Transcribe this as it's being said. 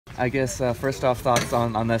I guess first off, thoughts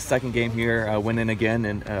on the second game here, winning again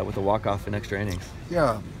and with a walk-off in extra innings.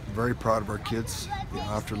 Yeah, very proud of our kids.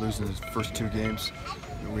 After losing the first two games,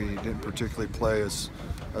 we didn't particularly play as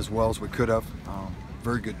well as we could have.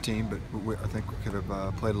 Very good team, but I think we could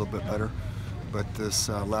have played a little bit better. But this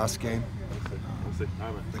last game,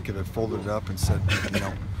 they could have folded it up and said,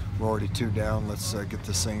 we're already 2 down, let's get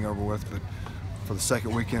this thing over with. But for the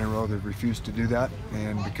second week in a row, they've refused to do that,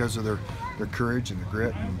 and because of their courage and their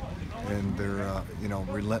grit and their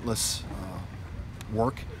relentless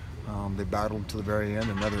work, they battled to the very end.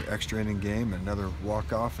 Another extra inning game, another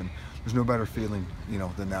walk-off, and there's no better feeling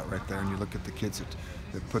than that right there. And you look at the kids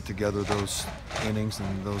that put together those innings,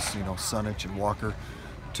 and those Sunich and Walker,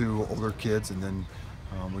 2 older kids, and then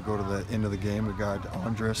we go to the end of the game, we got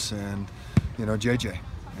Andres and JJ.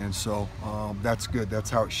 And so that's good. That's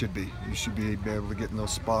how it should be. You should be able to get in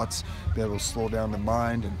those spots, be able to slow down the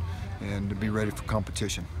mind, and to be ready for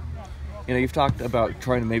competition. You've talked about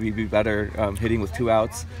trying to maybe be better hitting with 2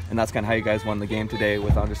 outs, and that's kind of how you guys won the game today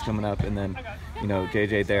with Andres coming up, and then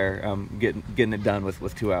JJ there getting it done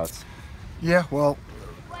with 2 outs. Yeah, well,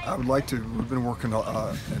 I would like to. We've been working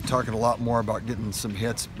and talking a lot more about getting some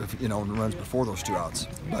hits, and runs before those 2 outs.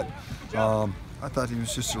 But I thought he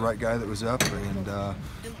was just the right guy that was up, and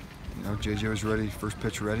JJ was ready, first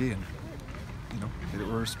pitch ready, and hit it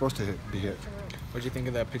where it was supposed to be hit. What did you think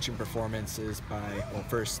of the pitching performances by, well,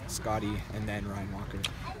 first Scotty and then Ryan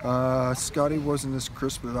Walker? Scotty wasn't as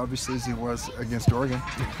crisp, obviously, as he was against Oregon,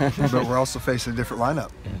 but we're also facing a different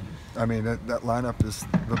lineup. I mean, that lineup is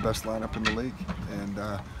the best lineup in the league,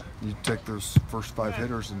 and you take those first 5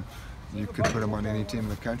 hitters and you could put them on any team in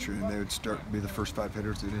the country, and they would be the first 5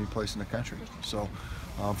 hitters at any place in the country. So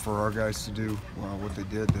for our guys to do what they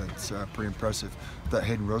did, that's pretty impressive. That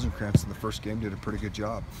Hayden Rosenkrantz in the first game did a pretty good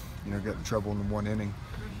job. Got in trouble in the 1 inning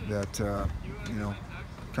that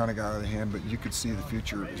kind of got out of the hand, but you could see the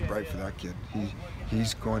future is bright for that kid.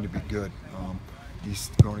 He's going to be good.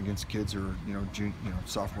 He's going against kids who are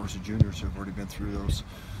sophomores and juniors who have already been through those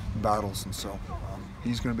battles, and so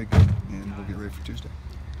he's going to be good, and we'll get ready for Tuesday.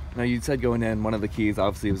 Now, you said going in, one of the keys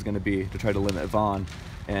obviously was going to be to try to limit Vaughn,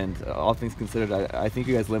 and all things considered, I think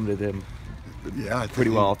you guys limited him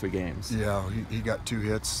pretty well all 3 games. Yeah, he got 2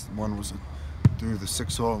 hits. One was through the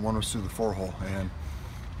 6-hole and one was through the 4-hole, and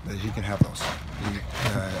he can have those.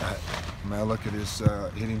 I look at his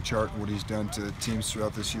hitting chart, what he's done to teams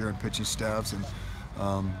throughout this year and pitching staffs, and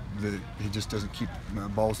he just doesn't keep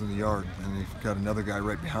balls in the yard, and you've got another guy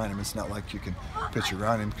right behind him. It's not like you can pitch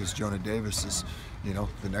around him, because Jonah Davis is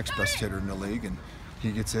the next best hitter in the league, and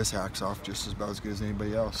he gets his hacks off just about as good as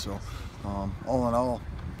anybody else. So all in all,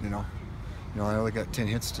 I only got 10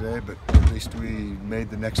 hits today, but at least we made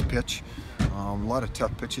the next pitch. A lot of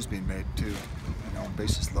tough pitches being made too,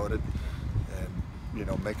 bases loaded,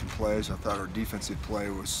 and making plays. I thought our defensive play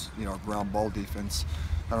was ground ball defense.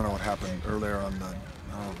 I don't know what happened earlier on the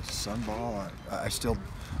sun ball.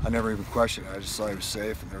 I never even questioned it. I just saw he was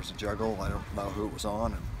safe, and there was a juggle. I don't know who it was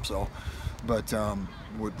on, and so. But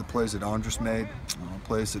with the plays that Andres made,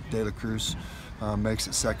 plays that De La Cruz makes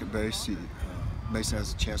at second base, Mason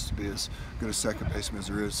has a chance to be as good a second baseman as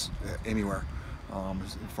there is anywhere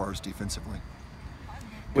as far as defensively.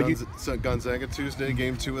 Gonzaga Tuesday,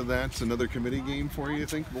 game 2 of that's another committee game for you,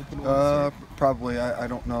 think? Probably. I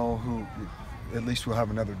don't know who. At least we'll have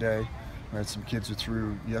another day. I had some kids who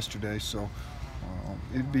threw yesterday, so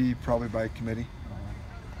it'd be probably by committee.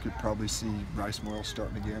 Could probably see Bryce Moyle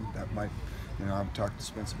starting again. That might, I haven't talked to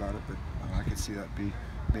Spence about it, but I could see that being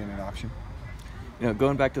an option.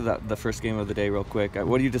 Going back to the first game of the day real quick,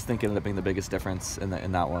 what do you just think ended up being the biggest difference in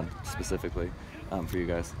that one specifically for you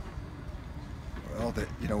guys? Well,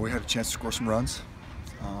 we had a chance to score some runs.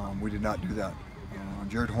 We did not do that.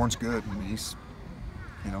 Jared Horn's good. I mean, he's,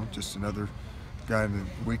 just another guy in the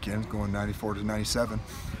weekend going 94 to 97.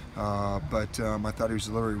 But I thought he was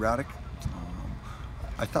a little erratic.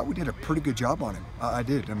 I thought we did a pretty good job on him. I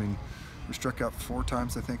did. I mean, we struck out 4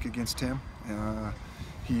 times, I think, against him.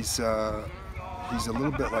 He's a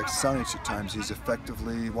little bit like Sunich at times. He's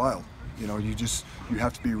effectively wild. You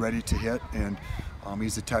have to be ready to hit, and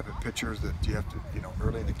he's the type of pitcher that you have to,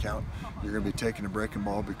 early in the count, you're going to be taking a breaking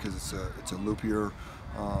ball because it's a loopier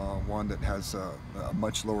one that has a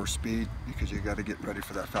much lower speed, because you got to get ready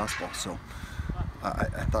for that fastball. So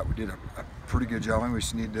I thought we did a pretty good job. We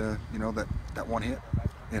just need to, that one hit.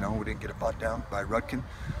 We didn't get a bunt down by Rudkin.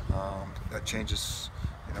 That changes.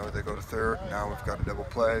 They go to third. Now we've got a double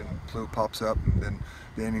play, and Plu pops up, and then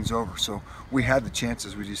the inning's over. So we had the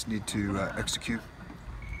chances. We just need to execute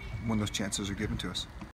when those chances are given to us.